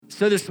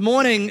So this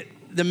morning,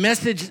 the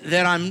message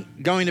that I'm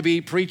going to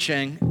be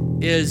preaching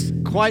is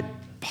quite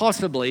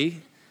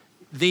possibly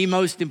the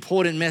most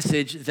important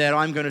message that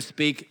I'm going to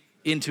speak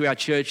into our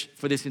church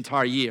for this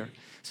entire year.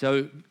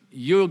 So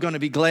you're going to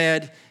be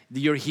glad that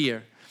you're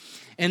here.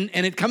 And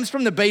it comes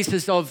from the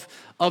basis of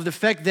the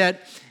fact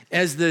that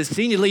as the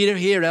senior leader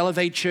here at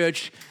Elevate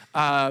Church,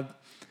 some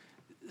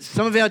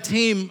of our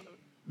team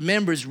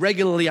members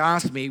regularly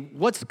ask me,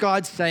 what's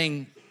God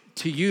saying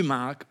to you,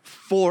 Mark,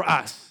 for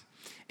us?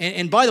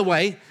 And by the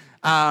way,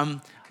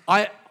 I'm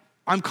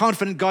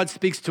confident God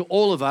speaks to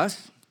all of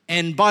us.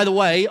 And by the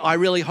way, I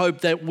really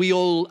hope that we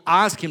all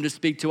ask him to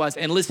speak to us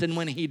and listen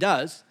when he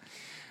does.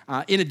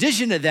 In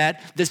addition to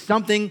that, there's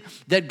something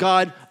that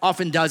God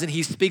often does, and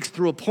he speaks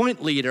through a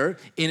point leader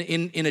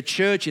in a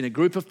church, in a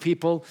group of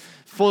people,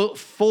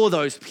 for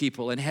those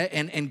people,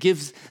 and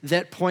gives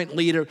that point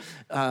leader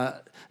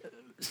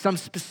some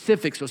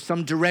specifics or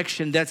some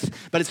direction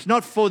but it's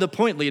not for the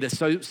point leader.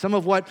 So some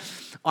of what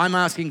I'm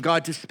asking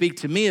God to speak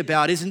to me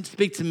about isn't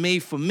speak to me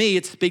for me,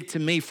 it's speak to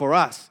me for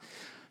us,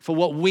 for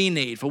what we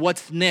need, for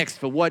what's next,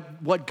 for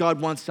what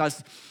God wants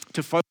us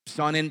to focus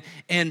on.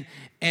 And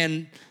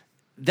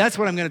that's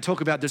what I'm going to talk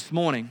about this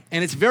morning.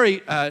 And it's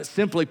very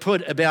simply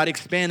put about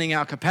expanding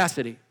our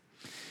capacity.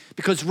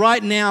 Because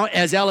right now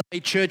as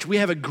Elevate Church, we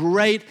have a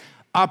great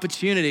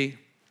opportunity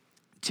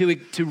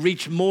to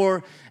reach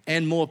more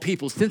and more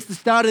people. Since the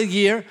start of the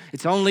year,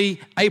 it's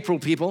only April,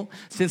 people.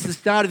 Since the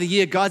start of the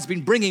year, God's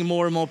been bringing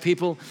more and more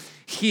people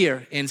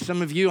here. And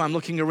some of you, I'm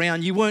looking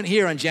around, you weren't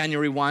here on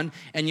January 1,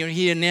 and you're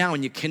here now,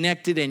 and you're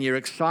connected, and you're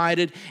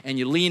excited, and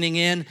you're leaning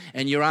in,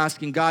 and you're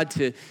asking God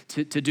to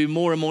do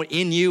more and more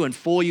in you and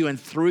for you and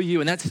through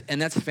you, and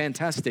that's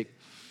fantastic.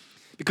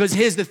 Because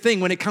here's the thing,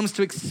 when it comes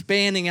to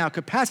expanding our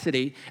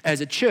capacity as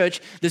a church,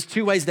 there's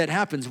two ways that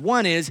happens.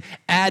 One is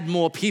add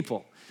more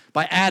people.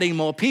 By adding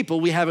more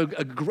people, we have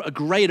a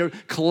greater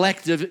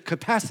collective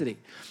capacity.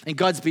 And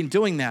God's been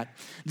doing that.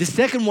 The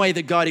second way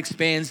that God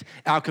expands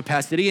our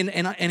capacity,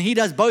 and he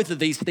does both of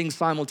these things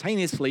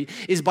simultaneously,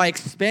 is by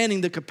expanding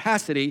the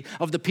capacity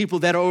of the people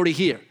that are already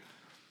here.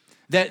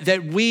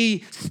 That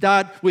we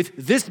start with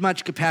this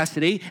much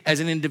capacity as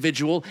an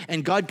individual,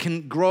 and God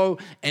can grow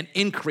and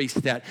increase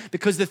that.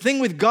 Because the thing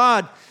with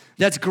God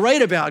that's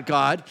great about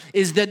God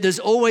is that there's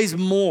always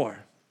more.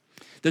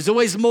 There's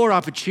always more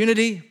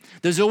opportunity.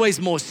 There's always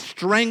more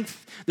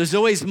strength. There's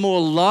always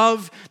more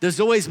love.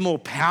 There's always more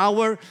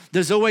power.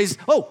 There's always,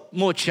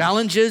 more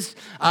challenges.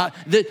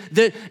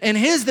 And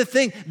here's the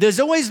thing. There's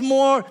always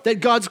more that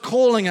God's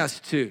calling us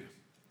to.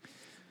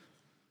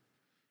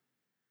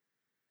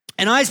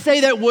 And I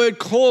say that word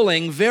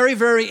calling very,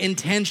 very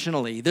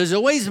intentionally. There's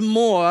always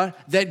more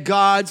that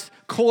God's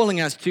calling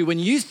us to. When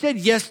you said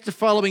yes to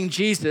following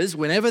Jesus,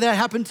 whenever that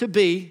happened to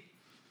be,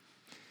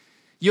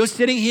 you're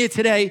sitting here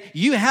today,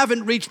 you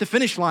haven't reached the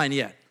finish line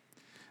yet.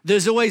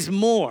 There's always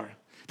more.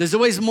 There's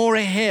always more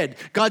ahead.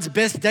 God's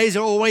best days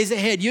are always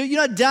ahead. You're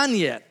not done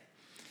yet.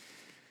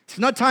 It's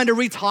not time to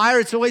retire.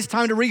 It's always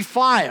time to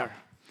refire.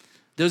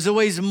 There's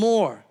always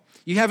more.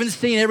 You haven't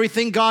seen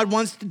everything God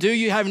wants to do.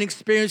 You haven't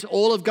experienced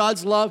all of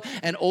God's love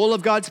and all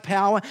of God's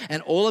power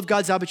and all of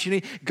God's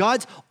opportunity.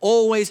 God's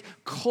always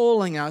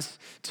calling us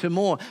to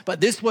more.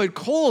 But this word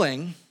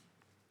calling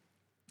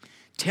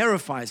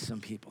terrifies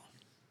some people.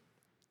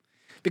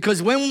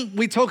 Because when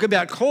we talk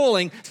about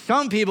calling,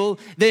 some people,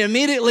 they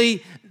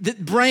immediately, the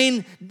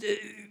brain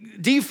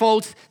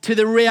defaults to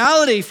the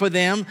reality for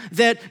them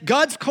that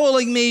God's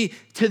calling me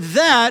to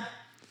that,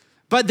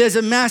 but there's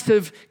a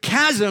massive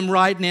chasm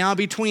right now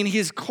between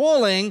his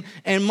calling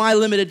and my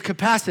limited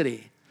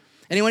capacity.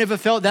 Anyone ever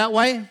felt that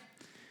way?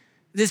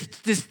 This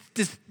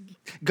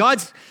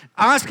God's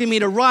asking me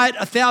to write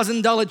a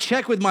 $1,000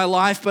 check with my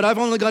life, but I've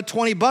only got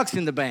 $20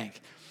 in the bank.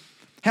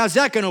 How's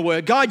that going to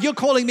work? God, you're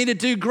calling me to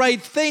do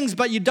great things,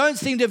 but you don't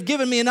seem to have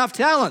given me enough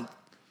talent.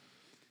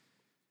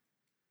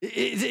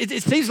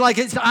 It seems like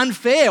it's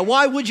unfair.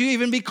 Why would you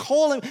even be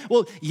calling?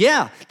 Well,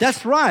 yeah,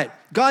 that's right.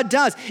 God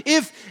does.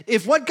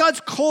 If what God's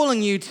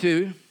calling you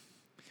to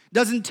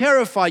doesn't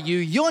terrify you,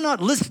 you're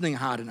not listening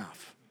hard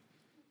enough.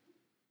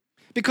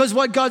 Because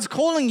what God's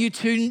calling you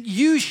to,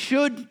 you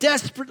should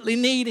desperately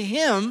need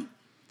him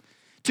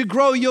to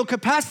grow your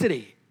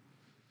capacity.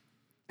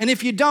 And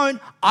if you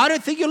don't, I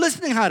don't think you're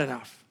listening hard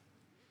enough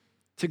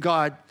to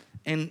God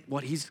and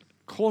what he's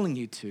calling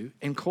you to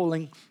and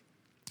calling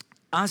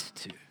us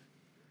to.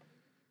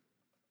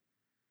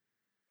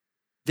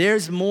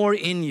 There's more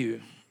in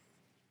you.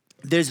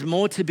 There's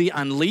more to be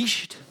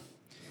unleashed.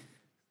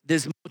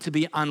 There's more to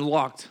be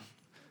unlocked.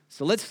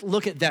 So let's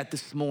look at that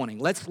this morning.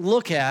 Let's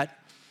look at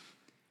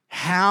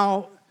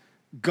how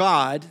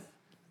God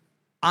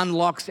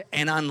unlocks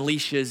and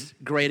unleashes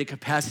greater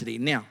capacity.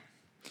 Now,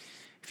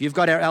 if you've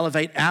got our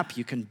Elevate app,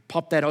 you can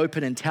pop that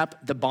open and tap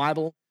the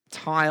Bible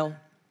tile.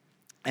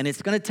 And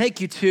it's going to take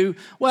you to,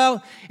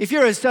 well, if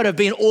you're sort of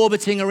been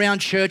orbiting around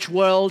church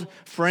world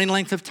for any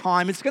length of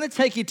time, it's going to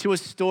take you to a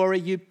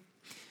story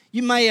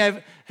you may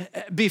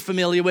be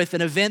familiar with,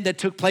 an event that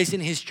took place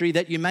in history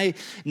that you may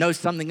know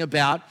something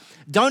about.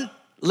 Don't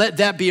let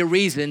that be a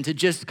reason to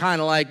just kind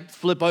of like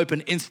flip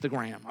open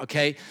Instagram,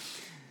 okay?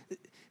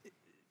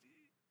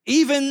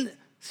 Even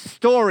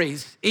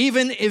stories,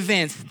 even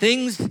events,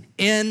 things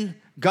in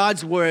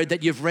God's word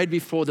that you've read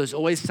before, there's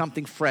always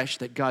something fresh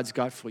that God's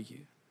got for you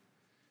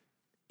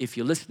if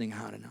you're listening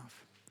hard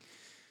enough.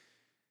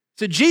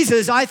 So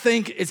Jesus, I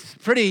think it's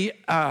pretty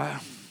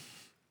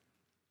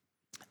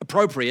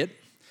appropriate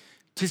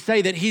to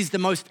say that he's the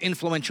most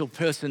influential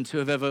person to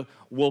have ever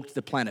walked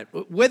the planet.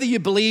 Whether you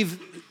believe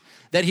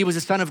that he was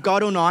a son of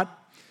God or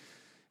not,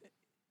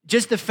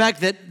 just the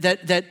fact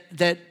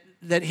that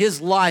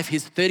his life,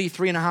 his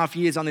 33 and a half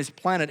years on this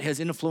planet has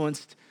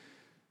influenced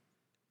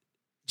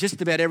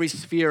just about every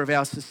sphere of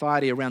our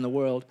society around the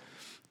world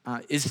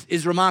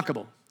is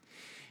remarkable.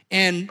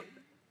 And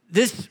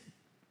this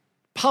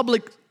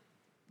public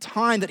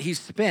time that he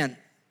spent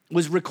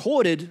was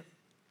recorded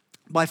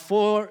by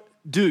 4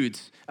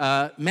 dudes,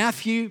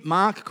 Matthew,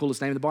 Mark,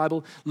 coolest name in the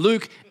Bible,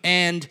 Luke,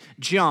 and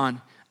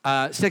John,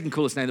 second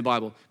coolest name in the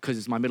Bible, because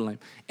it's my middle name.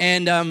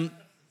 And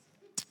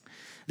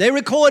they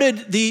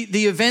recorded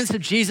the events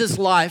of Jesus'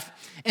 life,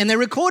 and they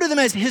recorded them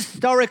as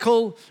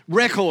historical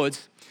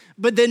records,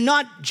 but they're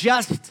not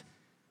just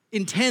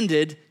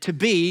intended to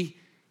be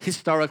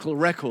historical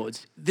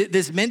records.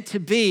 There's meant to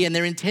be, and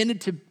they're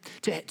intended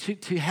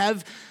to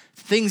have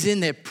things in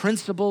there,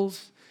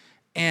 principles,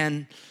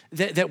 and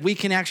that we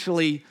can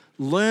actually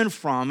learn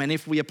from, and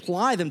if we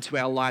apply them to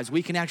our lives,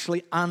 we can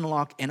actually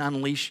unlock and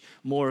unleash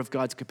more of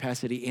God's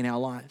capacity in our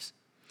lives.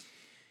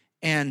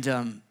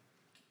 And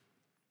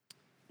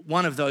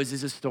one of those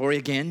is a story,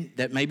 again,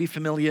 that may be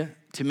familiar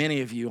to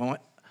many of you.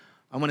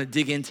 I want to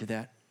dig into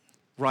that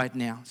right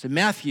now. So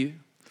Matthew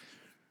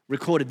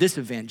recorded this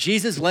event.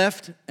 Jesus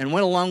left and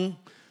went along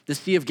the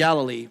Sea of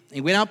Galilee.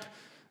 He went up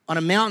on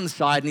a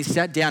mountainside and he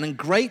sat down, and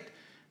great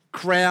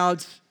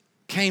crowds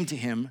came to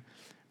him,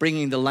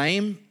 bringing the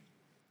lame.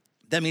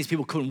 That means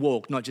people couldn't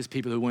walk, not just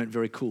people who weren't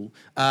very cool.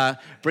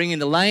 Bringing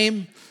the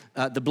lame,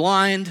 the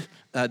blind,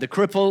 the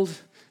crippled,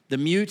 the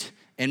mute,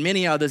 and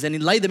many others. And he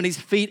laid them at his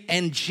feet,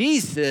 and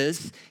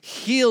Jesus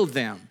healed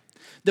them.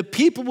 The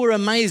people were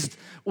amazed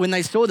when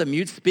they saw the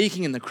mute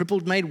speaking, and the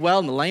crippled made well,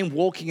 and the lame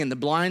walking, and the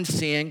blind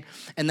seeing,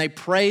 and they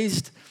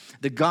praised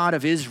the God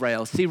of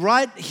Israel. See,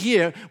 right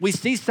here, we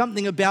see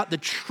something about the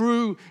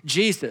true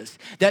Jesus,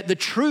 that the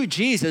true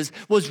Jesus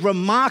was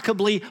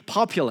remarkably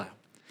popular.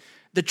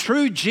 The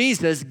true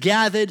Jesus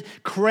gathered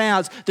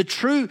crowds. The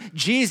true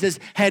Jesus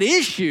had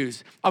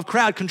issues of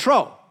crowd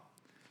control.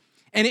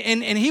 And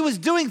he was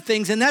doing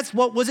things, and that's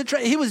what was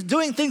he was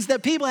doing things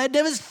that people had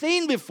never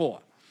seen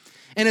before.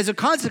 And as a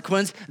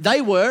consequence,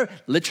 they were,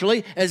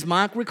 literally, as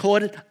Mark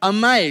recorded,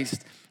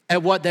 amazed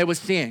at what they were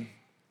seeing.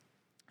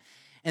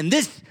 And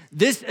this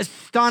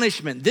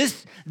astonishment,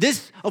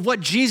 this of what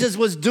Jesus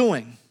was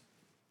doing,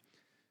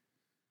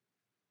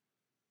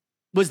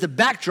 was the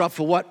backdrop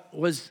for what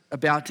was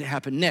about to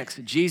happen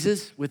next.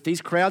 Jesus, with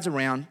these crowds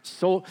around,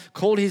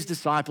 called his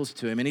disciples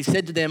to him, and he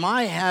said to them,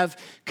 I have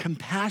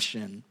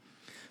compassion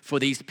for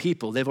these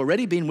people. They've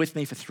already been with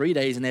me for 3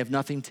 days, and they have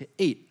nothing to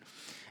eat.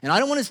 And I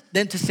don't want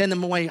them to send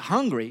them away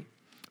hungry,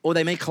 or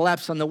they may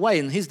collapse on the way.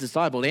 And his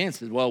disciple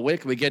answered, well, where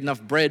can we get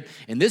enough bread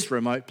in this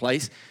remote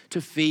place to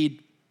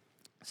feed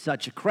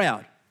such a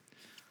crowd?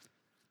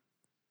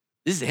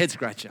 This is a head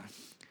scratcher.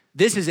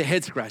 This is a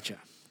head scratcher.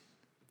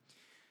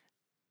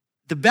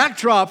 The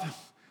backdrop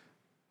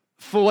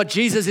for what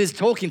Jesus is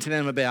talking to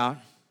them about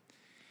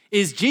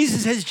is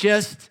Jesus has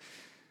just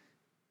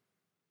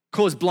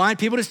caused blind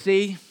people to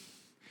see,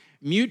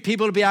 mute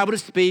people to be able to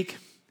speak,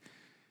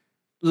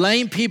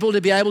 lame people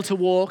to be able to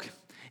walk.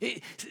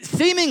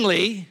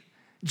 Seemingly,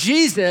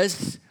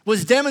 Jesus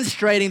was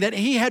demonstrating that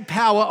he had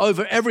power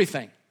over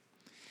everything.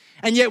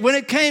 And yet when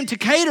it came to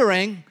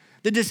catering,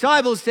 the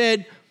disciples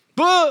said,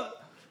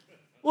 but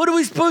what are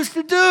we supposed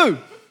to do?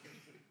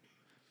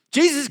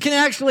 Jesus can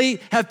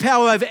actually have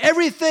power over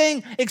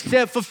everything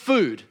except for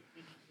food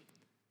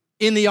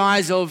in the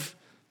eyes of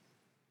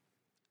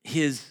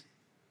his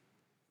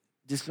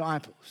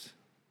disciples.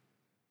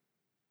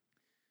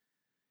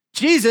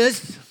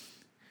 Jesus,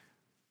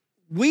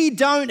 we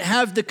don't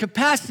have the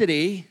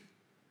capacity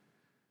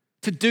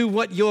to do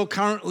what you're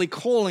currently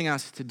calling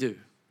us to do.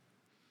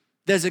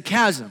 There's a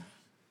chasm.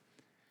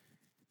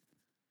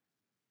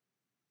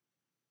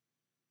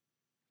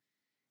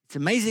 It's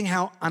amazing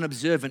how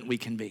unobservant we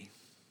can be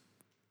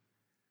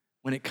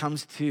when it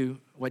comes to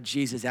what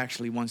Jesus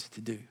actually wants to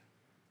do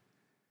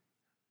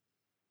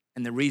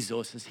and the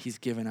resources he's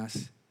given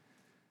us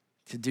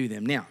to do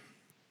them. Now,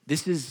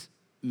 this is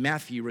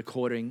Matthew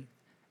recording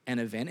an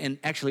event, and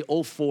actually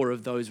all 4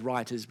 of those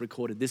writers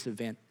recorded this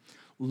event.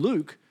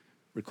 Luke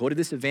recorded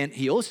this event.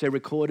 He also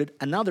recorded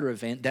another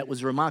event that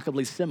was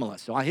remarkably similar.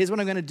 So here's what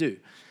I'm going to do.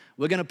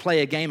 We're going to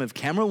play a game of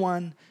camera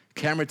 1,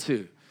 camera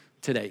 2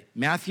 today.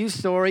 Matthew's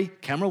story,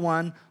 camera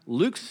 1,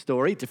 Luke's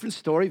story, different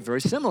story,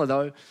 very similar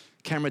though,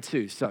 camera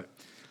 2. So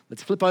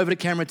let's flip over to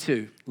camera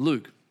 2,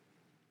 Luke.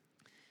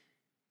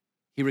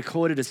 He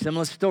recorded a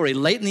similar story.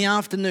 Late in the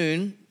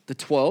afternoon, the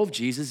 12,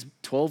 Jesus'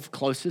 12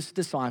 closest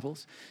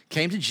disciples,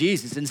 came to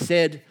Jesus and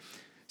said,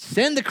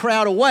 Send the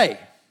crowd away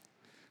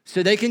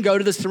so they can go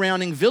to the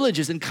surrounding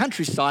villages and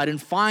countryside and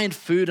find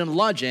food and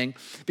lodging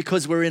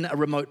because we're in a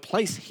remote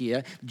place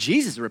here.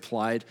 Jesus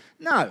replied,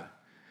 no,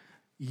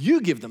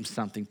 you give them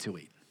something to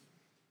eat.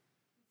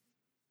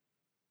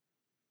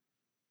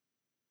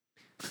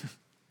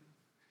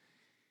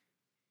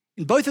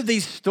 In both of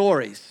these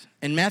stories,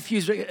 and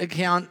Matthew's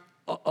account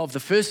of the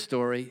first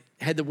story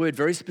had the word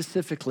very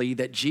specifically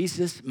that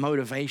Jesus'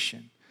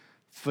 motivation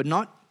for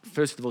not,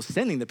 first of all,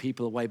 sending the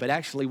people away, but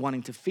actually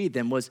wanting to feed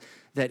them was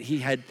that he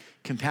had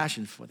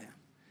compassion for them.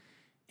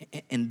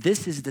 And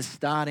this is the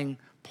starting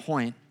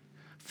point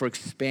for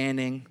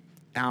expanding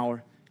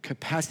our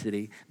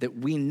capacity, that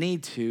we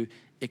need to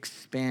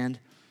expand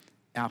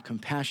our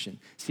compassion.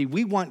 See,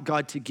 we want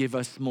God to give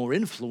us more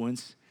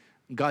influence.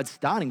 God's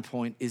starting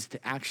point is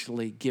to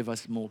actually give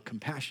us more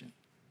compassion.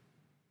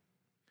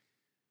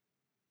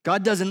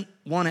 God doesn't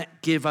want to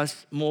give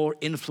us more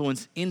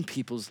influence in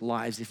people's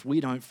lives if we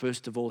don't,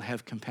 first of all,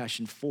 have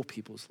compassion for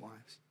people's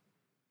lives.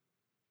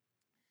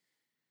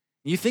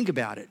 You think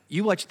about it.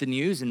 You watch the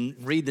news and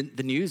read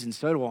the news, and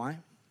so do I.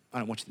 I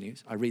don't watch the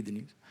news. I read the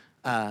news.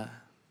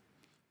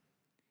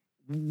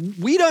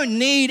 We don't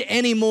need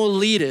any more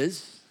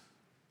leaders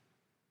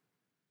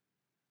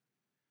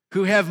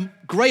who have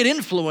great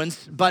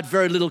influence but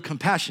very little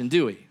compassion,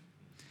 do we?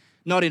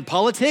 Not in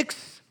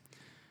politics,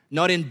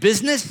 not in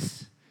business,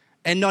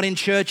 and not in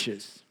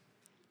churches.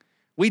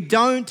 We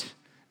don't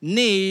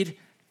need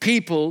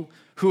people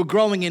who are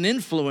growing in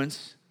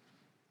influence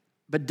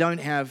but don't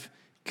have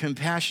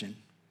compassion.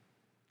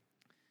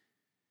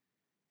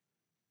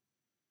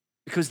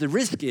 Because the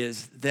risk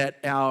is that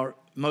our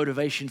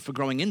motivation for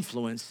growing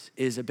influence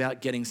is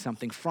about getting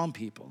something from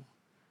people,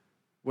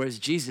 whereas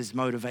Jesus'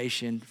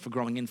 motivation for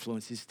growing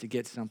influence is to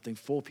get something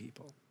for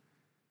people.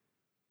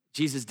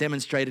 Jesus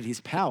demonstrated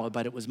his power,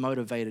 but it was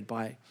motivated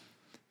by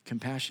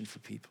compassion for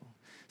people.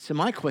 So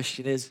my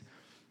question is,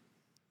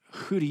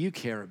 who do you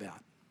care about?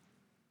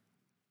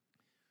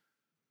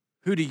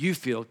 Who do you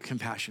feel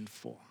compassion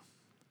for?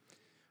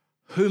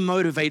 Who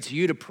motivates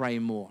you to pray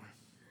more?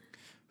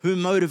 Who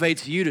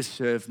motivates you to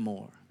serve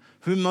more?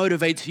 Who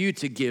motivates you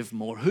to give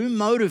more? Who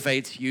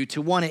motivates you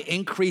to want to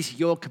increase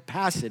your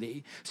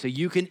capacity so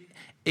you can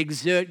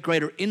exert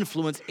greater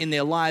influence in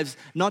their lives,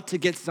 not to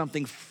get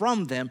something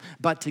from them,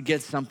 but to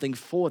get something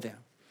for them?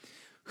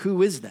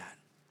 Who is that?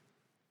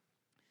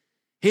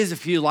 Here's a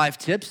few life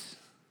tips.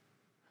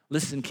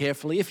 Listen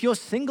carefully. If you're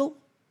single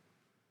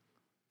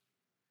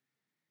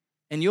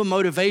and your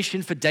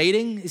motivation for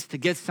dating is to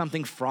get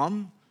something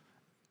from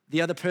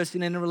the other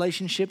person in a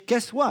relationship,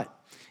 guess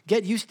what?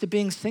 Get used to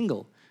being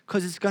single,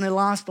 because it's going to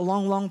last a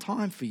long, long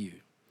time for you.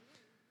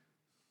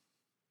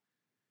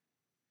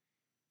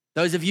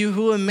 Those of you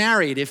who are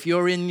married, if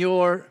you're in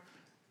your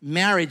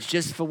marriage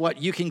just for what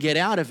you can get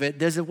out of it,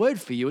 there's a word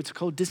for you. It's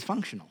called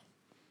dysfunctional.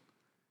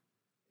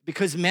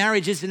 Because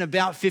marriage isn't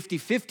about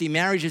 50-50.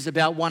 Marriage is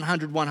about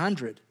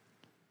 100-100.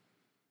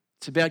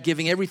 It's about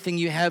giving everything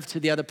you have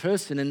to the other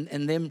person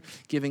and them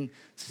giving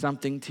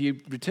something to you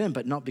in return,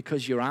 but not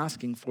because you're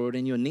asking for it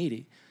and you're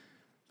needy,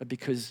 but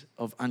because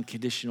of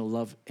unconditional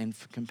love and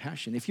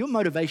compassion. If your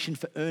motivation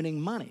for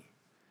earning money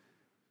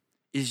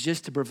is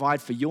just to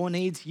provide for your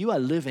needs, you are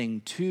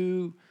living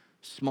too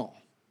small.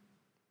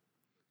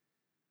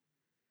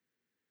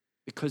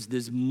 Because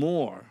there's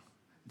more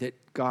that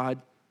God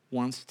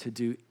wants to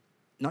do,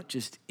 not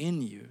just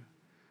in you,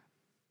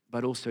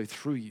 but also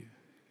through you.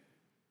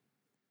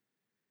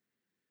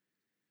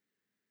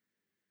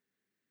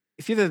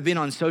 If you've ever been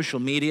on social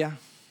media,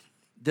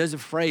 there's a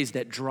phrase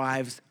that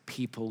drives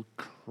people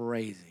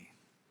crazy.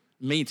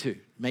 Me too.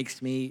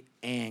 Makes me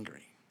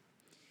angry.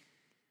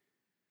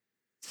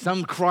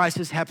 Some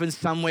crisis happens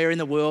somewhere in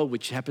the world,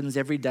 which happens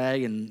every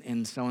day,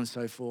 and so on and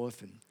so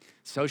forth. And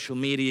social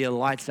media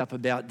lights up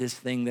about this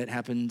thing that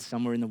happened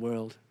somewhere in the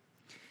world.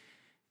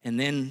 And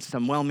then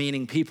some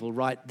well-meaning people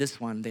write this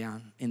one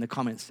down in the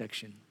comments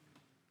section.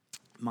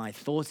 My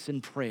thoughts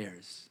and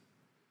prayers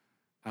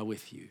are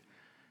with you.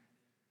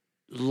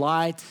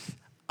 Lights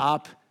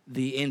up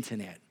the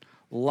internet.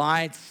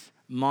 Lights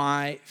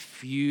my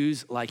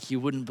fuse like you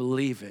wouldn't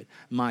believe it.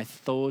 My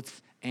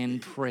thoughts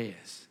and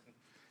prayers.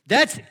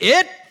 That's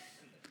it?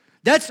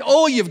 That's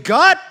all you've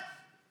got?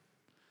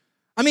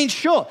 I mean,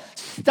 sure,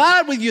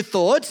 start with your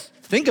thoughts.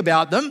 Think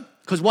about them,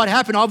 because what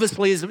happened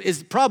obviously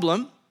is a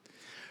problem.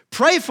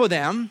 Pray for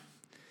them,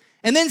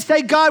 and then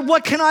say, God,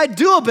 what can I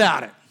do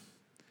about it?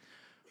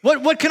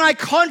 What can I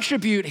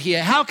contribute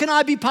here? How can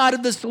I be part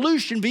of the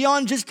solution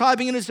beyond just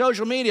typing into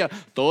social media,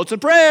 thoughts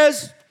and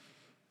prayers?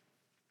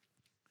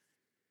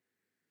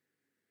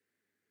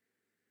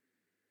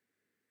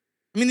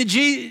 I mean,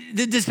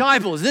 the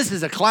disciples, this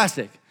is a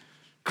classic.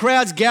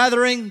 Crowds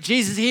gathering,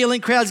 Jesus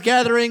healing, crowds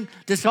gathering,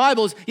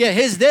 disciples, yeah,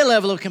 here's their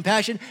level of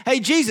compassion. Hey,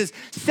 Jesus,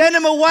 send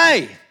them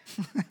away.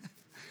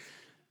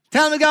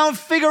 Tell them to go and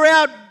figure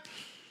out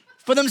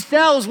for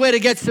themselves where to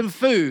get some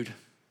food.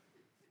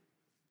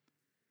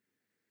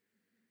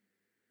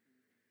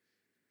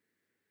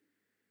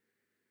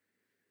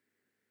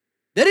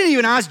 They didn't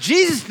even ask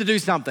Jesus to do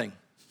something.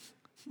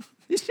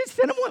 Just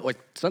send them away.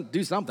 Or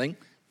do something.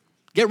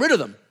 Get rid of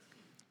them.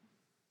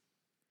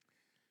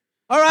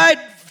 All right,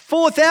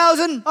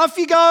 4,000, off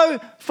you go.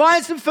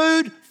 Find some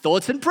food,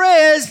 thoughts and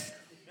prayers.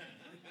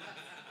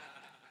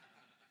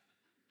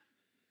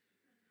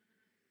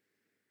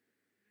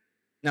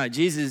 No,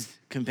 Jesus'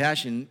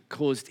 compassion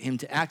caused him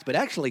to act, but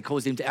actually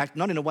caused him to act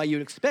not in a way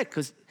you'd expect,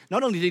 because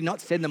not only did he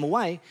not send them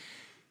away,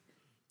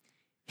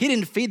 he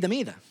didn't feed them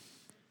either.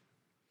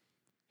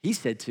 He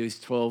said to his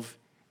 12,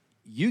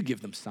 you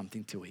give them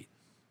something to eat.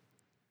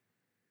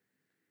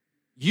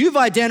 You've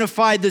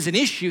identified there's an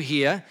issue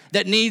here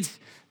that needs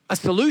a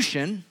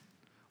solution.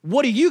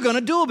 What are you going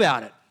to do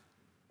about it?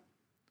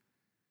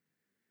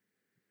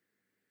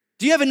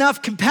 Do you have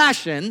enough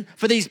compassion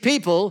for these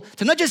people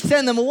to not just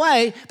send them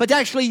away, but to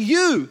actually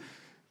you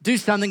do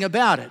something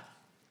about it?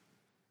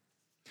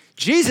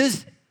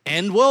 Jesus,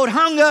 end world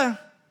hunger.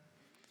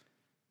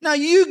 Now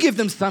you give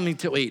them something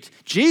to eat.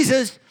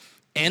 Jesus,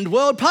 end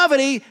world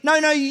poverty. No,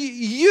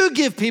 you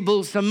give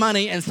people some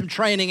money and some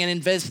training and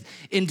invest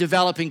in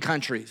developing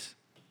countries.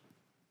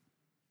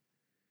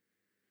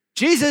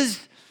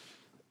 Jesus,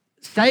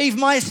 save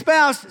my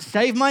spouse,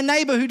 save my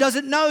neighbor who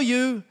doesn't know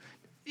you.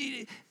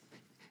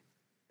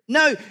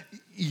 No,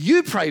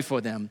 you pray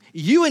for them,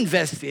 you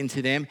invest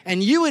into them,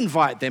 and you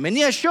invite them. And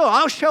yeah, sure,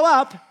 I'll show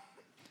up.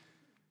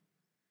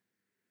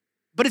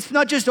 But it's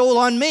not just all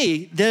on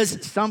me.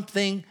 There's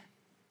something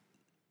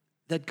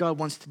that God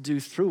wants to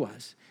do through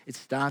us. It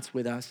starts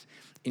with us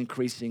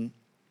increasing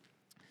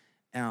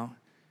our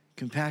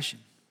compassion.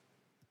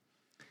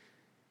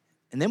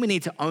 And then we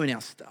need to own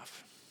our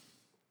stuff.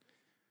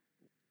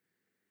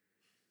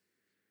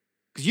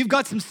 Because you've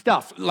got some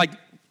stuff, like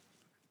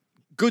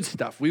good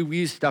stuff. We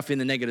use stuff in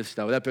the negative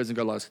stuff. That person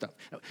got a lot of stuff.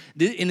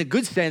 In a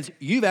good sense,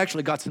 you've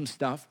actually got some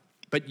stuff,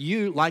 but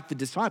you, like the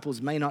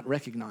disciples, may not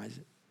recognize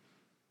it.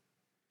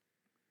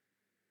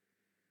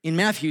 In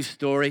Matthew's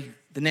story,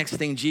 the next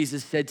thing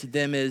Jesus said to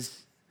them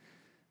is,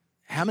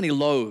 how many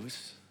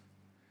loaves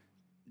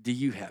do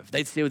you have?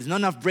 They'd say, well, there's not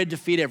enough bread to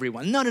feed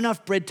everyone. Not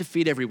enough bread to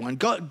feed everyone.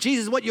 God,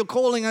 Jesus, what you're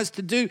calling us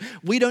to do,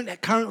 we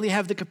don't currently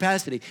have the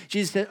capacity.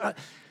 Jesus said,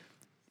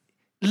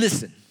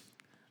 listen,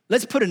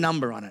 let's put a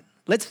number on it.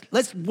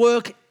 Let's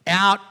work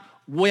out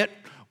where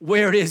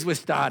it is we're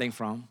starting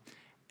from.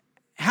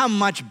 How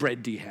much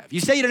bread do you have? You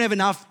say you don't have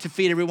enough to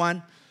feed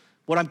everyone,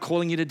 what I'm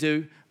calling you to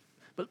do.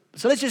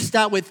 So let's just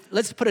start with,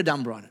 let's put a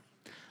number on it.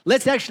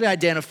 Let's actually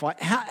identify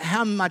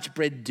how much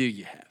bread do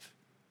you have?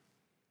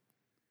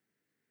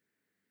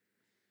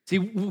 See,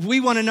 we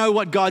want to know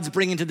what God's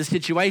bringing to the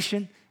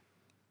situation.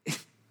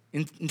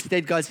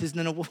 Instead, God says,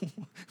 no,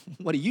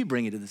 what are you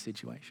bringing to the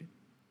situation?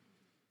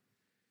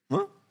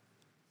 Huh?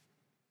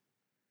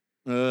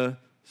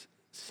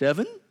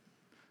 7,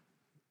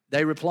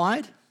 they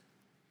replied.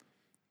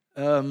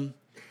 And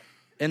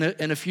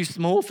a few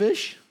small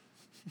fish.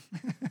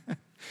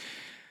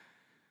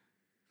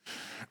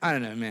 I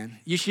don't know, man.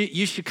 You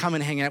should come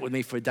and hang out with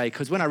me for a day,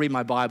 because when I read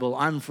my Bible,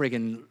 I'm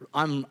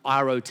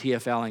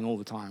ROTFLing all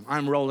the time.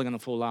 I'm rolling on the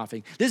floor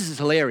laughing. This is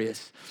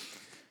hilarious.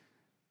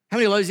 How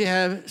many loaves do you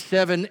have?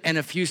 7 and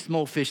a few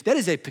small fish. That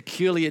is a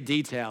peculiar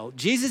detail.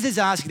 Jesus is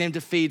asking them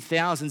to feed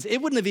thousands. It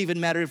wouldn't have even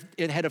mattered if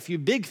it had a few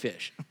big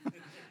fish.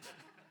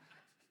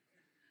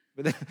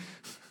 But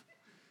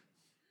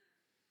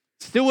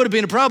still would have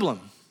been a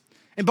problem.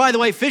 And by the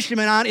way,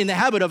 fishermen aren't in the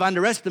habit of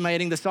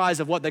underestimating the size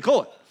of what they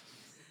caught.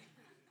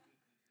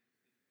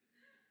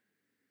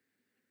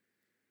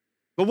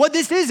 But what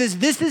this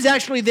is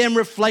actually them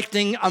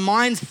reflecting a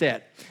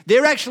mindset.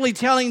 They're actually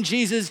telling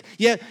Jesus,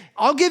 yeah,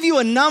 I'll give you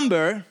a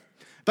number,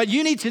 but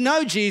you need to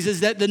know, Jesus,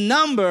 that the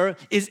number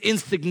is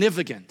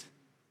insignificant.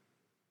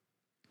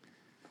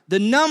 The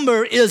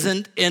number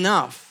isn't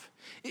enough.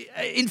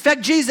 In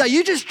fact, Jesus, are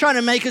you just trying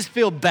to make us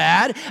feel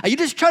bad? Are you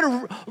just trying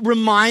to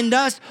remind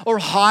us or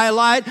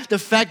highlight the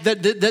fact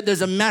that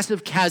there's a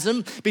massive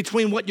chasm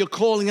between what you're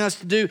calling us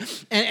to do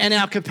and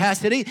our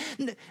capacity?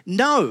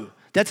 No.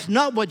 That's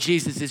not what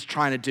Jesus is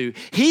trying to do.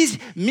 He's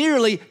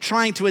merely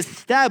trying to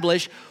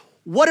establish,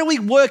 what are we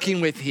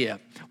working with here?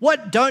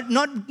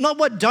 Not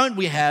what don't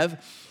we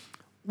have,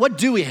 what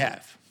do we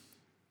have?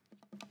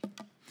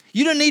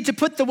 You don't need to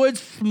put the word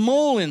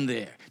small in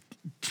there.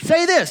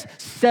 Say this,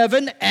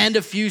 7 and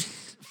a few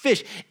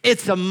fish.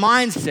 It's a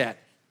mindset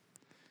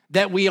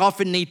that we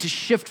often need to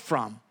shift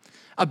from,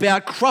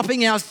 about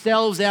cropping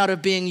ourselves out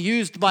of being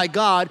used by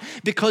God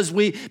because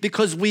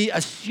we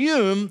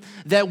assume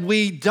that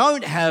we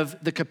don't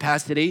have the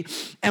capacity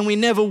and we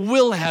never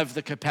will have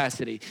the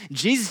capacity.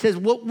 Jesus says,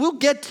 well, we'll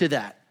get to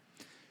that.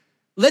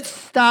 Let's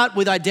start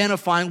with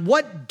identifying,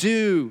 what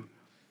do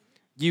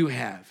you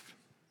have?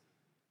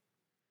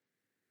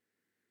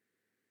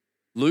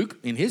 Luke,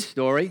 in his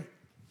story,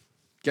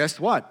 guess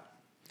what?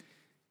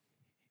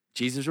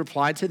 Jesus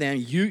replied to them,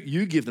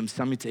 you give them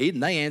something to eat.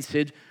 And they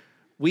answered,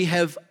 we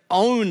have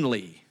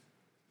only,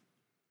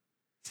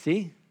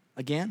 see,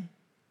 again,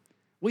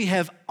 we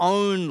have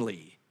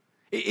only.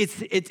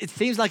 It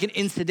seems like an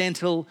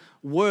incidental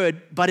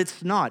word, but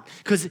it's not.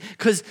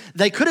 Because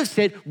they could have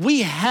said,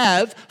 we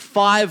have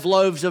 5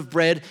 loaves of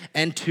bread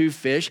and 2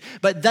 fish,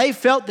 but they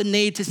felt the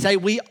need to say,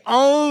 we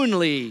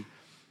only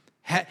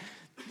have.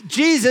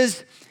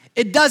 Jesus,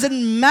 it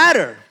doesn't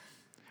matter.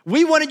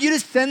 We wanted you to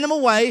send them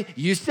away.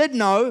 You said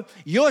no.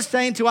 You're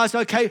saying to us,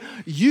 okay,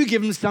 you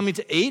give them something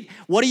to eat.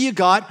 What do you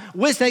got?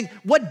 We're saying,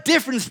 what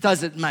difference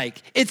does it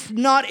make? It's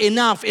not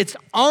enough. It's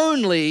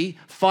only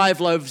 5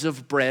 loaves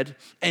of bread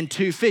and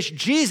 2 fish.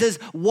 Jesus,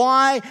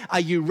 why are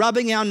you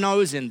rubbing our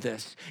nose in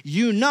this?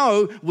 You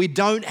know we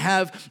don't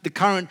have the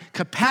current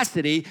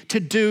capacity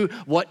to do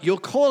what you're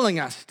calling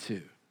us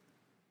to.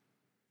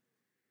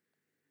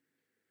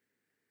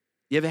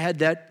 You ever had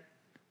that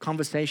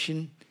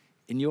conversation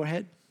in your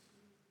head?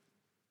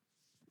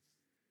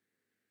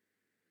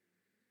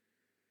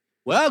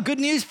 Well, good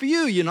news for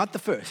you, you're not the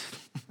first.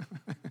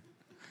 But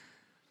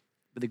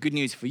the good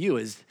news for you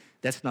is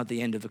that's not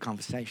the end of the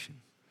conversation,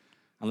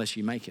 unless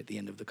you make it the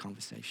end of the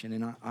conversation,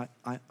 and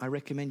I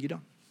recommend you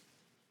don't.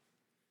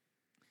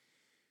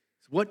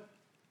 What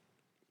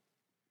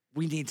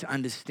we need to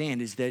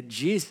understand is that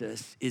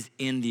Jesus is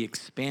in the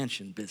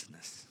expansion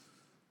business.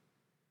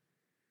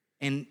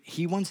 And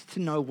he wants to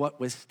know what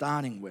we're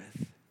starting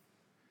with,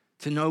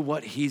 to know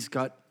what he's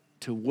got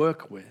to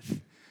work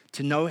with,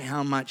 to know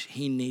how much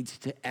he needs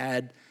to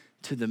add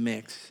to the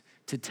mix,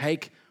 to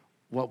take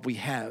what we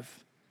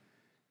have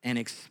and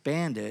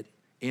expand it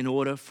in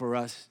order for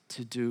us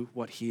to do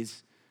what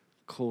he's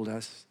called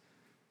us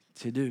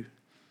to do.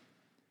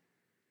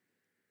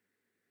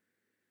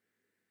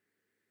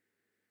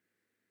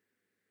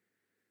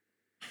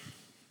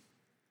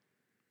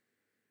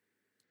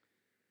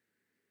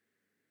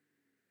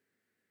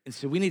 And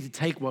so we need to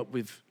take what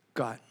we've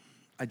got,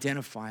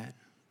 identify it,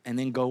 and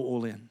then go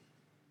all in.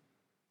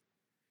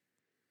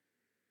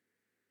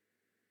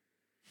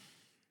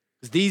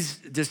 These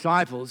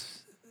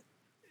disciples,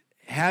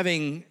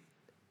 having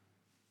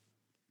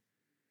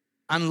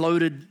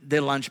unloaded their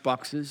lunch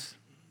boxes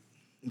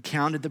and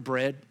counted the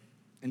bread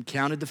and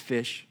counted the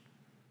fish,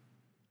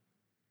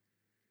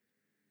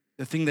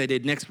 the thing they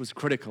did next was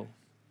critical.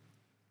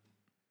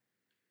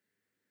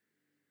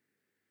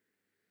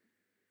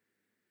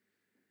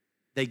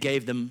 They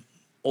gave them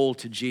all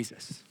to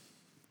Jesus.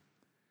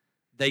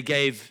 They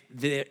gave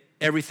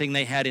everything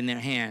they had in their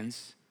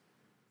hands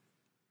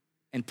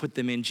and put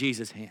them in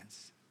Jesus'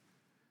 hands.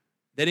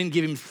 They didn't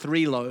give him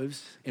 3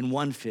 loaves and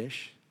 1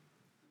 fish,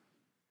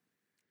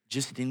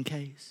 just in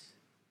case.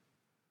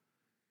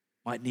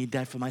 Might need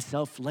that for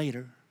myself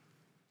later.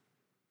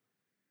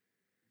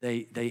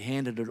 They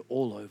handed it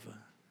all over.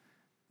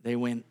 They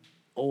went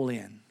all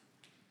in.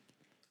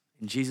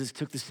 And Jesus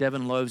took the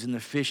 7 loaves and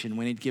the fish, and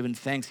when he'd given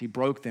thanks, he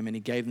broke them and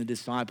he gave them to the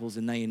disciples,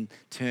 and they in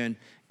turn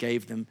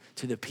gave them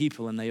to the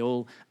people, and they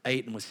all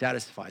ate and were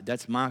satisfied.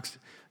 That's Mark's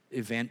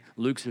event.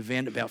 Luke's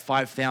event, about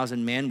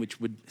 5,000 men, which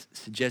would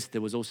suggest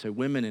there was also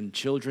women and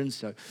children.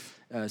 So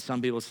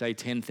some people say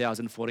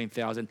 10,000,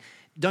 14,000.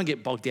 Don't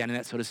get bogged down in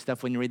that sort of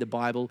stuff when you read the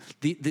Bible.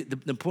 The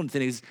important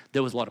thing is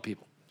there was a lot of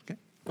people. Okay?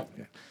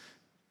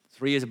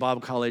 3 years of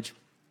Bible college,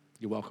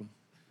 you're welcome.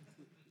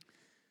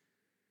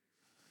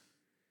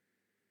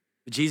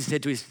 But Jesus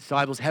said to his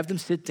disciples, have them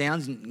sit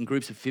down in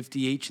groups of 50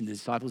 each, and the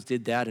disciples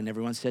did that, and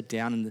everyone sat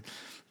down, and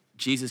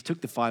Jesus took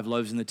the 5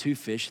 loaves and the 2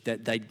 fish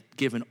that they'd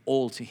given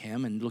all to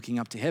him, and looking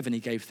up to heaven, he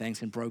gave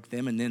thanks and broke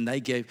them, and then he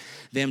gave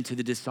them to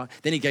the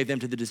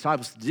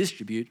disciples to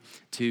distribute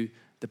to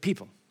the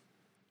people.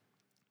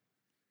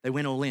 They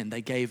went all in.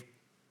 They gave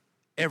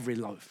every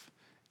loaf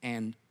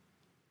and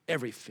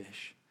every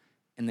fish,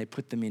 and they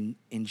put them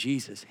in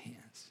Jesus'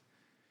 hands.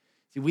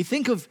 See, we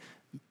think of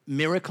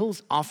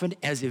miracles often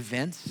as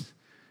events,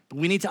 but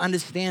we need to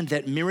understand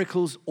that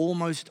miracles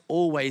almost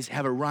always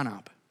have a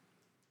run-up.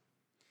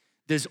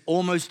 There's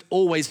almost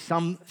always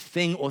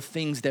something or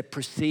things that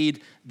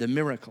precede the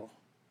miracle.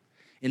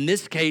 In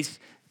this case,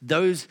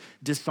 those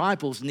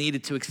disciples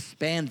needed to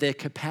expand their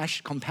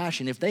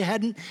compassion. If they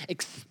hadn't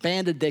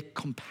expanded their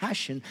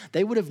compassion,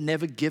 they would have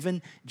never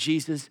given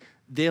Jesus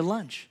their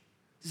lunch.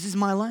 This is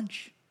my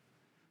lunch.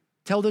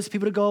 Tell those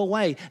people to go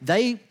away.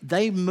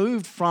 They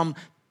moved from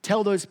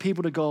tell those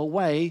people to go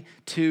away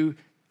to,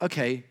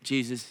 okay,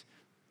 Jesus,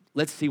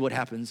 let's see what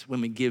happens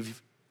when we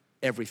give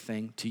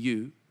everything to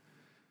you,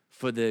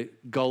 for the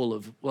goal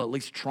of, well, at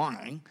least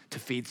trying to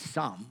feed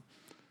some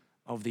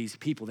of these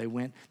people. They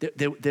went,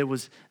 there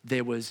was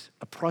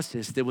a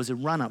process, there was a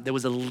run-up, there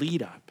was a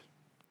lead-up.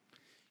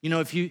 You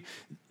know,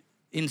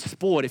 in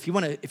sport, if you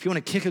want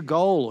to kick a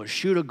goal or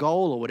shoot a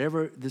goal or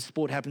whatever the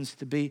sport happens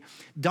to be,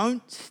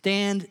 don't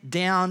stand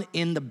down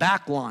in the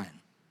back line.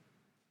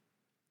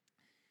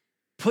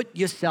 Put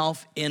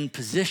yourself in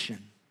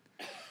position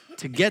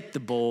to get the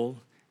ball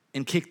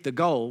and kick the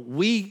goal.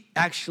 We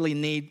actually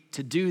need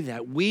to do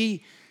that.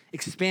 We,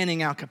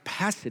 expanding our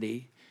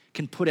capacity,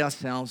 can put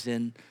ourselves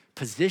in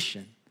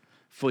position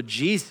for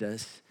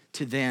Jesus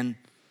to then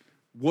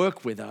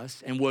work with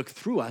us and work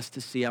through us to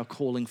see our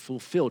calling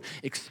fulfilled.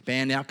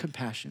 Expand our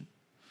compassion.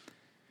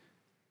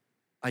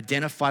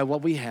 Identify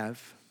what we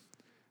have.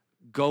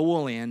 go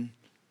all in,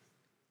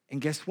 and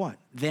guess what?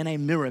 Then a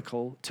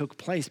miracle took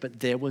place, but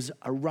there was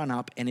a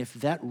run-up, and if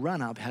that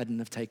run-up hadn't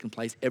have taken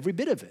place, every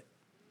bit of it,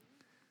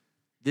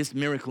 this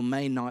miracle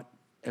may not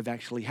have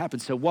actually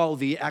happened. So while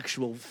the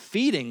actual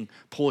feeding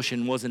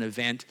portion was an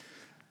event,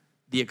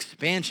 the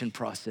expansion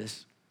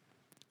process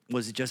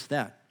was just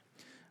that,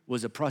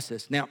 was a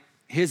process. Now,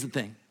 here's the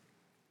thing.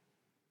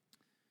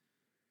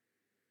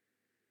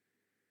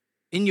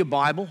 In your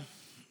Bible,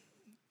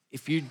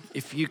 if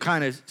you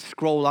kind of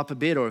scroll up a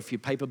bit, or if your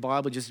paper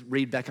Bible, just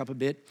read back up a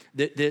bit,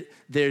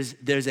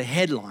 there's a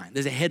headline.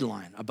 There's a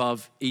headline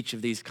above each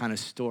of these kind of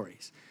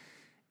stories.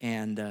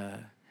 And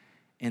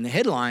the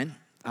headline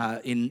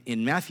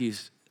in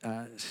Matthew's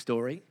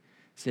story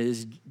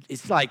says,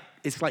 it's like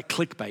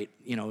clickbait,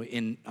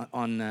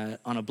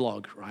 on a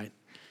blog, right?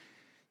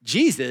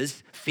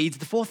 Jesus feeds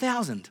the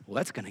 4,000. Well,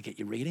 that's going to get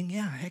you reading.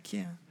 Yeah, heck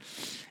yeah.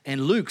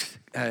 And Luke's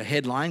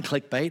headline,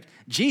 clickbait,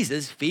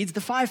 Jesus feeds the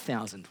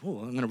 5,000. Oh,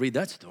 I'm going to read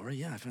that story.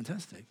 Yeah,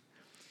 fantastic.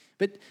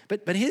 But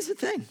here's the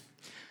thing.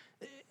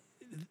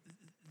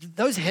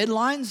 Those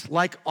headlines,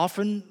 like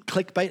often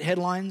clickbait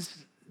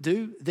headlines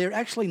do, they're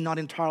actually not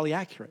entirely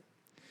accurate.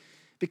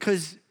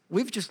 Because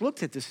we've just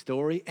looked at this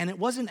story, and it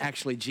wasn't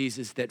actually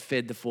Jesus that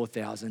fed the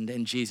 4,000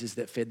 and Jesus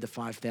that fed the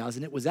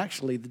 5,000. It was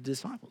actually the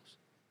disciples.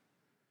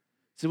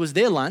 So it was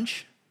their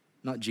lunch,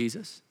 not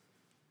Jesus.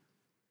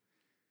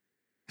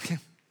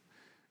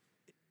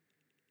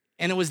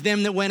 And it was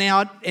them that went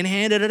out and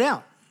handed it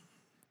out,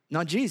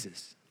 not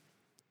Jesus.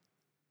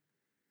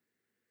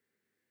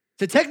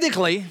 So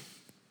technically,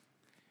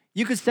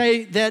 you could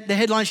say that the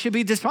headline should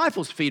be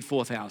disciples feed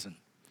 4,000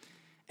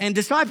 and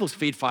disciples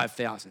feed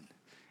 5,000.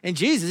 And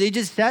Jesus, he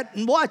just sat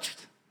and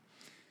watched.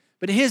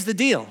 But here's the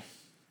deal.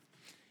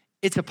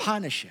 It's a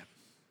partnership.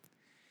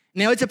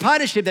 Now, it's a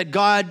partnership that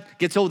God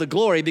gets all the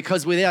glory,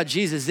 because without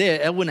Jesus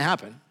there, it wouldn't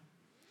happen.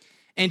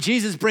 And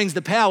Jesus brings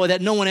the power that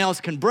no one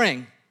else can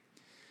bring.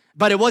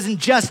 But it wasn't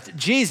just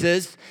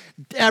Jesus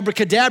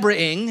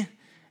abracadabra-ing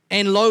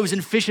and loaves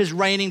and fishes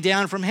raining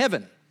down from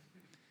heaven.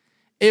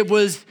 It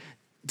was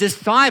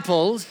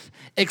disciples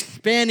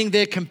expanding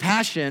their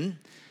compassion,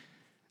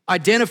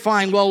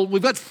 identifying, well,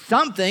 we've got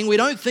something, we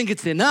don't think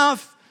it's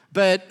enough,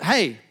 but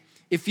hey,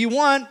 if you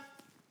want,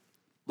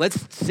 let's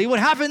see what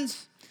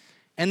happens.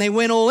 And they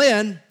went all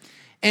in.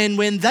 And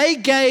when they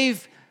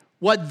gave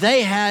what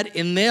they had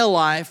in their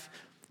life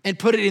and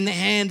put it in the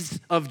hands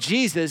of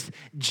Jesus,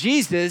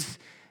 Jesus,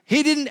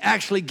 he didn't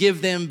actually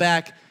give them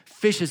back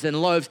fishes and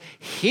loaves.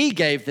 He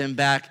gave them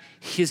back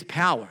his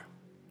power.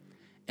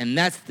 And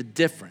that's the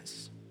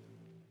difference.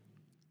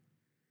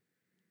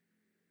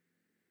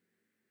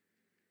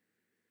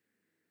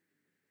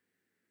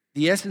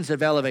 The essence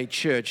of Elevate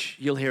Church,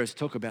 you'll hear us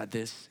talk about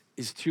this,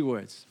 is two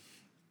words.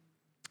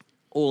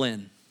 All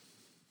in.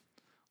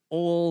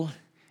 All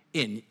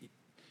in.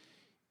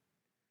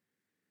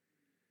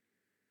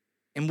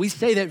 And we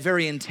say that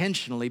very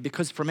intentionally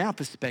because from our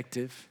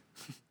perspective,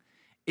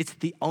 it's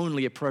the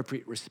only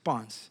appropriate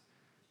response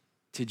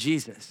to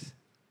Jesus,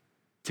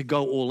 to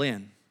go all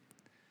in.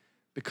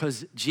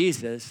 Because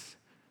Jesus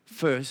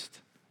first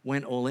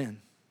went all in.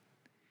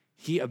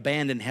 He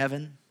abandoned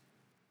heaven.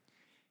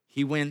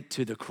 He went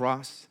to the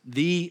cross,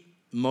 the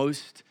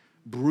most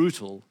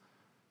brutal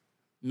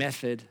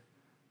method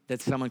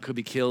that someone could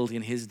be killed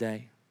in his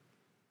day.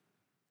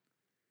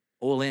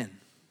 All in.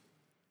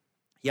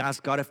 He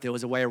asked God if there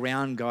was a way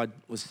around. God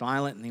was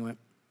silent, and he went,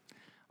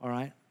 all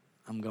right,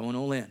 I'm going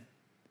all in.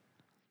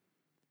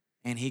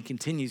 And he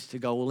continues to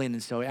go all in.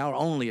 And so our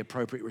only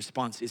appropriate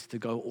response is to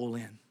go all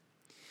in.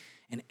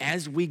 And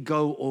as we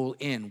go all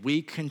in,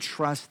 we can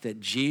trust that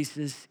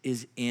Jesus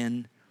is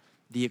in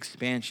the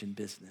expansion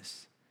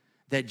business.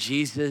 That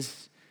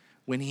Jesus,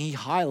 when he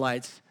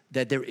highlights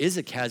that there is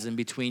a chasm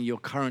between your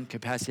current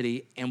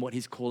capacity and what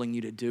he's calling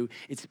you to do,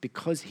 it's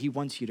because he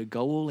wants you to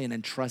go all in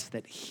and trust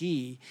that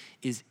he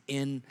is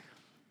in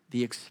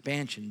the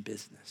expansion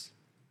business.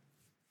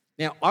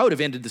 Now, I would have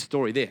ended the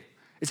story there.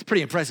 It's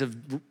pretty impressive.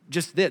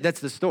 Just there,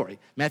 that's the story.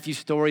 Matthew's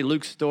story,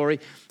 Luke's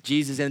story.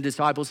 Jesus and the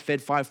disciples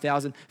fed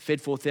 5,000,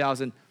 fed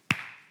 4,000.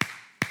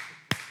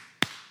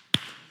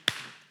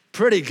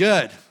 Pretty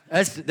good.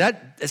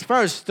 As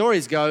far as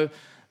stories go,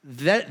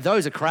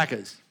 those are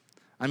crackers.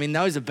 I mean,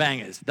 those are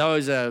bangers.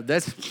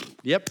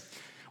 Yep.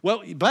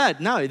 Well, but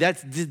no,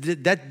 that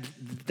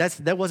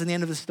wasn't the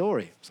end of the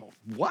story. So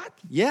what?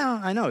 Yeah,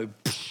 I know.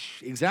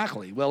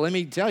 Exactly. Well, let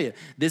me tell you,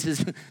 this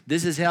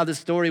is how the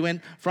story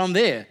went from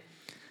there.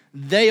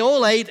 They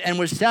all ate and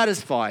were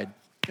satisfied.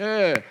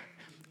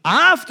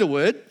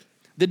 Afterward,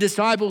 the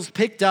disciples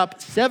picked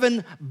up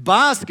 7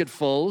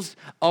 basketfuls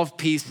of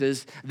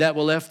pieces that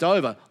were left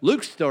over.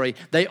 Luke's story,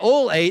 they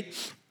all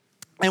ate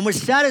and were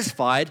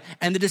satisfied,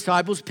 and the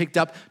disciples picked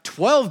up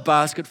 12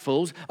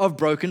 basketfuls of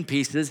broken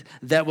pieces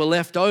that were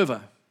left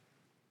over.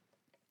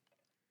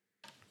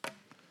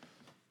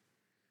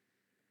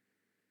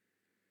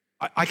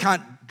 I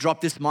can't drop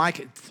this mic.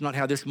 It's not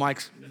how this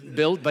mic's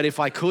built, but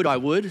if I could, I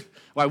would.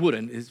 Well, I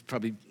wouldn't. It's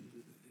probably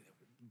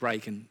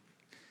break and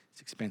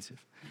it's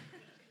expensive.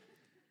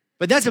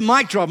 But that's a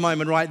mic drop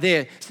moment right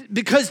there,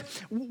 because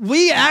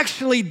we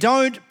actually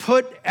don't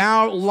put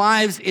our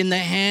lives in the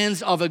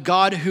hands of a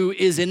God who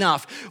is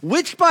enough,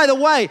 which, by the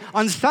way,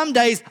 on some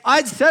days,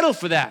 I'd settle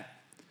for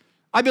that.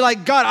 I'd be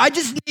like, God, I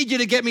just need you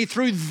to get me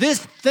through this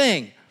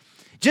thing.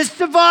 Just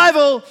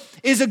survival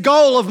is a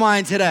goal of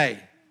mine today.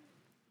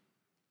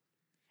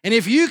 And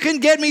if you can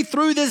get me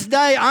through this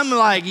day, I'm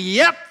like,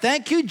 yep,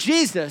 thank you,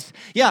 Jesus.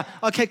 Yeah,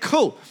 okay,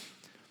 cool.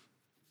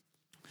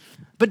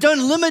 But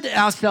don't limit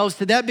ourselves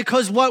to that,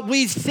 because what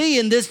we see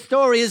in this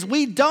story is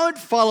we don't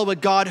follow a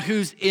God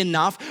who's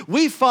enough.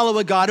 We follow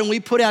a God and we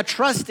put our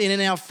trust in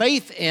and our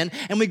faith in,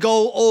 and we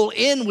go all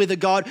in with a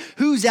God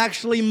who's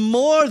actually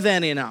more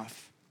than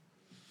enough.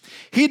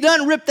 He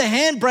doesn't rip the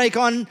handbrake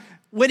on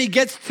when he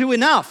gets to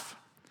enough.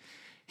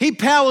 He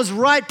powers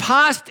right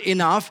past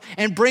enough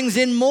and brings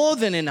in more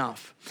than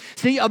enough.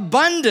 See,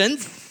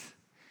 abundance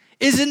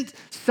isn't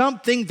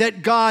something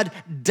that God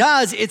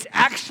does. It's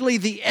actually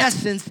the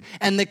essence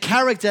and the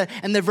character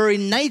and the very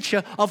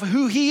nature of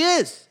who he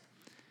is.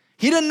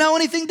 He didn't know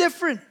anything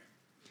different.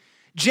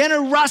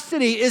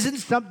 Generosity isn't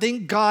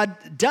something God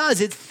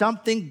does. It's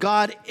something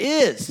God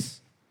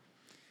is.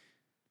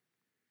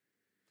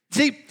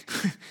 See,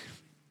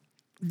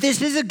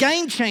 this is a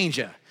game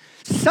changer.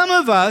 Some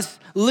of us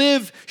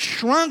live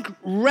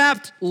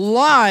shrunk-wrapped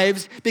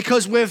lives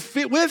because we're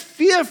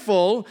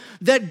fearful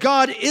that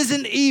God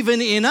isn't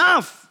even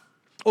enough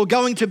or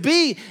going to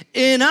be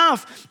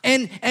enough.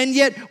 And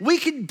yet we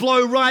could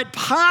blow right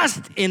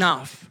past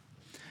enough,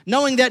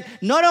 knowing that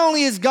not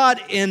only is God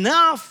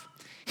enough,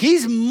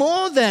 he's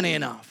more than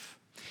enough.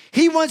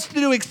 He wants to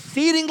do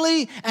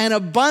exceedingly and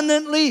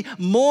abundantly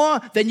more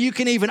than you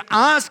can even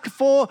ask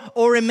for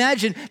or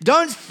imagine.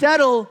 Don't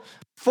settle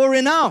for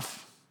enough.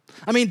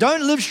 I mean,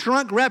 don't live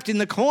shrunk-wrapped in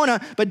the corner,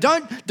 but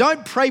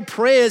don't pray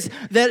prayers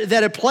that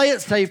are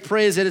play-it-safe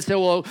prayers that say,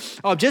 well,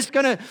 I'm just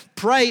going to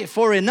pray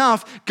for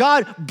enough.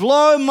 God,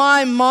 blow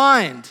my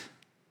mind.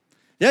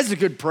 That's a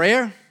good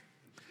prayer.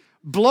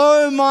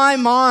 Blow my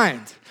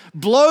mind.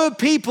 Blow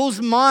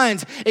people's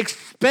minds.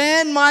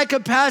 Expand my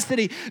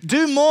capacity.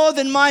 Do more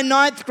than my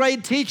 9th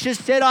grade teacher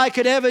said I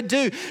could ever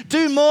do.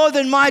 Do more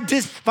than my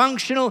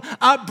dysfunctional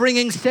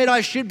upbringing said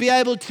I should be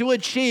able to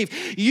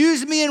achieve.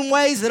 Use me in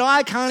ways that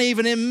I can't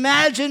even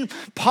imagine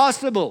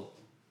possible.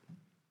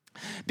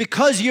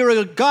 Because you're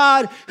a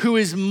God who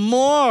is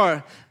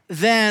more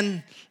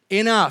than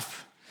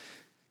enough.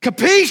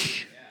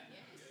 Capiche?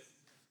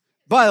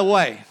 By the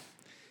way,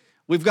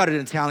 we've got an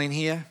Italian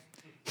here.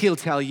 He'll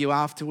tell you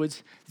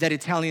afterwards that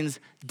Italians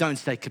don't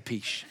say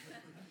capiche.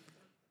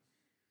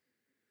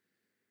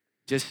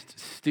 Just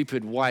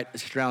stupid white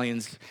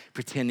Australians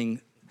pretending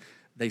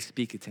they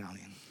speak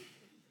Italian.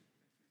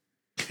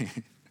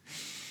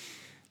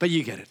 But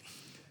you get it.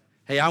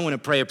 Hey, I want to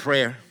pray a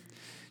prayer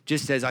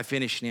just as I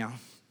finish now.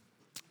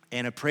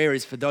 And a prayer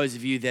is for those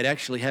of you that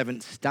actually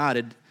haven't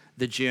started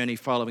the journey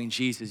following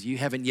Jesus. You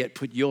haven't yet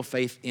put your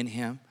faith in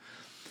him.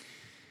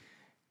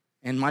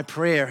 And my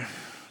prayer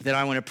that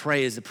I want to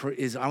pray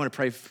is I want to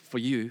pray for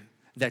you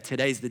that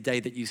today's the day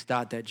that you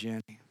start that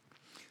journey.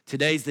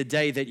 Today's the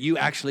day that you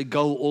actually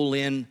go all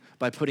in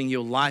by putting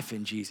your life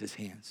in Jesus'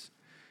 hands,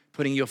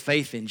 putting your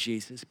faith in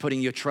Jesus, putting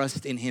your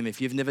trust in him.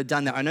 If you've never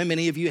done that, I know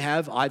many of you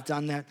have. I've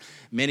done that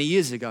many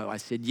years ago. I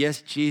said,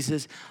 yes,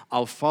 Jesus,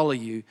 I'll follow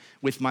you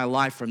with my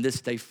life from this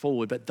day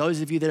forward. But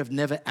those of you that have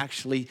never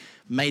actually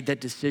made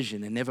that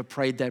decision and never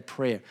prayed that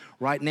prayer,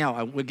 right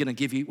now, we're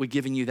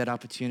giving you that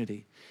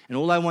opportunity. And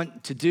all I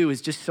want to do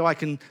is just so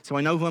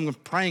I know who I'm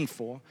praying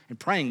for and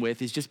praying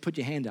with, is just put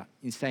your hand up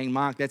and saying,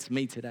 Mark, that's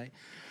me today.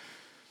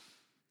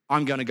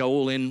 I'm going to go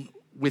all in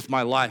with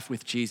my life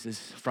with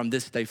Jesus from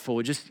this day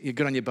forward. Just, you're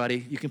good on your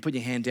buddy. You can put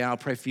your hand down. I'll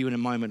pray for you in a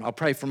moment. I'll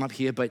pray from up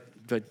here, but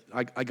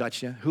I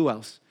got you. Who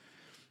else?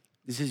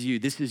 This is you.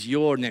 This is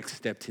your next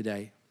step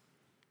today.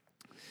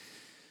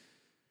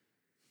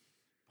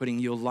 Putting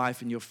your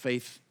life and your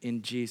faith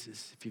in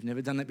Jesus. If you've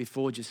never done that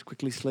before, just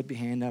quickly slip your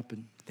hand up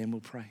and then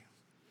we'll pray.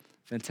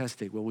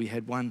 Fantastic. Well, we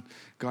had one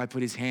guy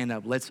put his hand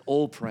up. Let's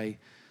all pray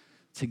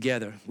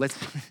together.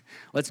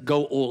 Let's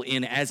go all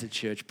in as a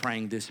church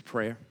praying this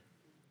prayer.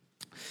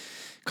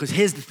 Because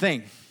here's the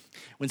thing.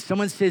 When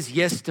someone says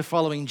yes to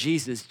following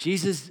Jesus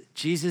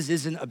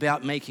isn't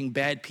about making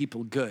bad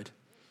people good.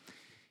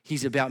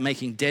 He's about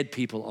making dead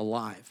people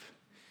alive.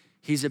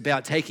 He's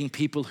about taking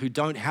people who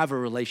don't have a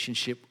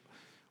relationship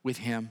with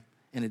him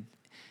and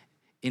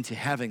into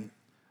having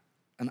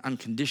an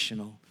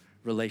unconditional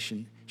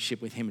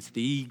relationship with him. It's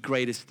the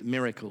greatest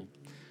miracle.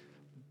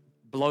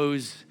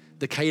 Blows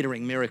the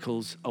catering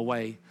miracles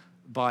away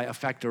by a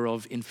factor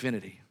of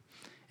infinity.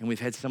 And we've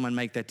had someone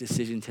make that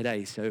decision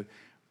today. So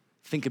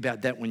think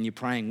about that when you're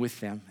praying with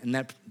them. And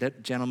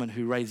that gentleman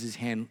who raised his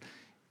hand,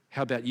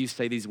 how about you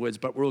say these words?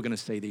 But we're all going to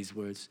say these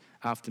words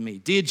after me.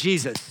 Dear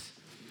Jesus,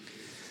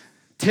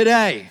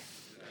 today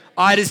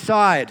I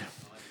decide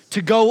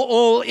to go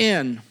all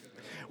in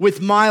with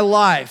my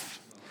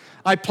life.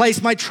 I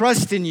place my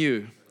trust in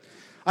you.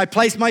 I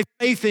place my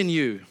faith in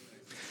you.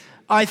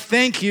 I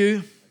thank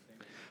you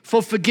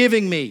for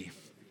forgiving me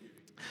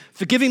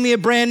a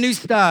brand new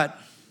start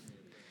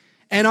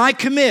And I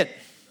commit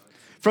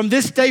from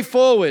this day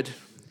forward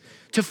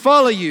to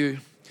follow you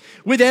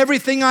with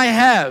everything I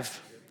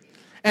have.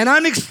 And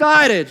I'm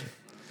excited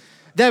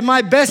that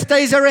my best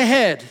days are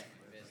ahead,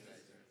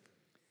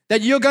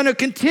 that you're going to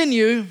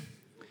continue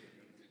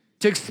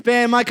to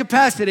expand my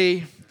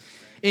capacity.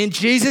 In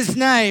Jesus'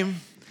 name,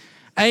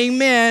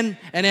 amen.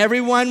 And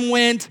everyone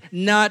went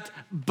nut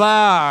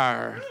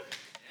bar.